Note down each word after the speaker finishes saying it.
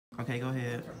Okay, go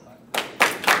ahead.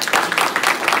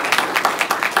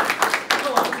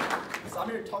 Hello. So I'm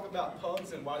here to talk about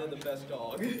pugs and why they're the best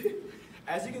dog.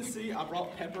 As you can see, I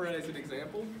brought Pepper in as an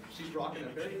example. She's rocking a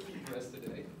very cute dress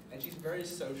today, and she's very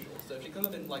social. So if she comes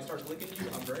up and starts licking you,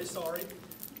 I'm very sorry,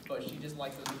 but she just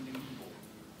likes to meet new people.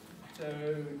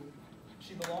 So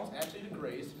she belongs actually to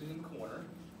Grace, who's in the corner.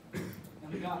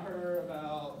 And we got her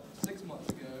about 6 months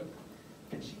ago,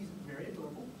 and she's very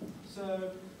adorable.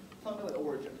 So talk about the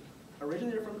origin.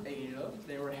 Originally they're from Asia.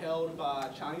 They were held by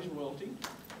Chinese royalty,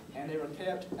 and they were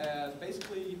kept as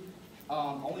basically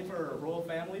only for royal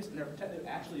families, and they're protected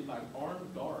actually by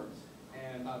armed guards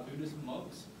and by Buddhist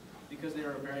monks because they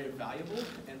are very valuable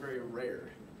and very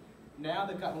rare. Now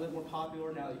they've gotten a little more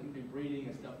popular, now that you can do breeding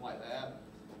and stuff like that,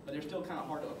 but they're still kind of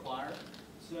hard to acquire.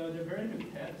 So they're very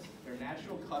good pets. They're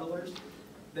natural cuddlers.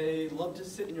 They love to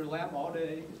sit in your lap all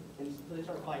day until they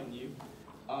start biting you.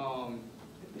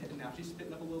 Now she's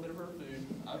spitting up a little bit of her food.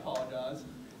 I apologize.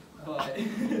 But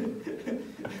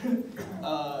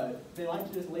they like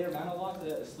to just lay around a lot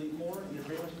to sleep more, and they're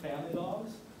very much family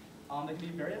dogs. They can be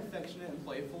very affectionate and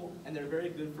playful, and they're very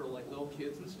good for like little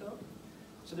kids and stuff.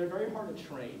 So they're very hard to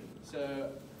train. So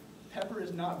Pepper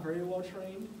is not very well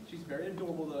trained. She's very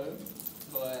adorable though,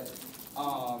 but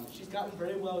she's gotten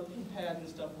very well with pee pads and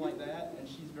stuff like that, and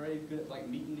she's very good at like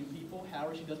meeting new people.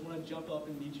 However, she does want to jump up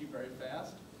and meet you very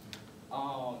fast.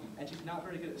 And she's not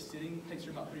very good at sitting. It takes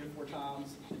her about 3 or 4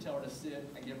 times to tell her to sit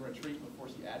and give her a treat before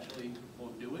she actually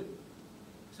will do it.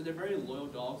 So they're very loyal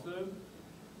dogs though.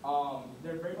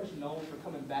 They're very much known for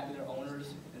coming back to their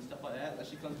owners and stuff like that. Like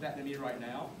she comes back to me right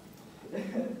now.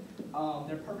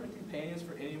 They're perfect companions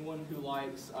for anyone who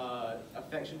likes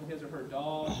affection with his or her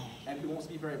dog and who wants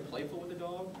to be very playful with the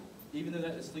dog. Even though they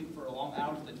have to sleep for long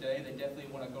hours of the day, they definitely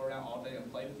want to go around all day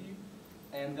and play with you.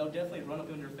 And they'll definitely run up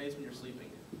in your face when you're sleeping.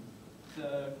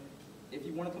 So if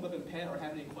you want to come up and pet or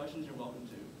have any questions, you're welcome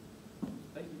to.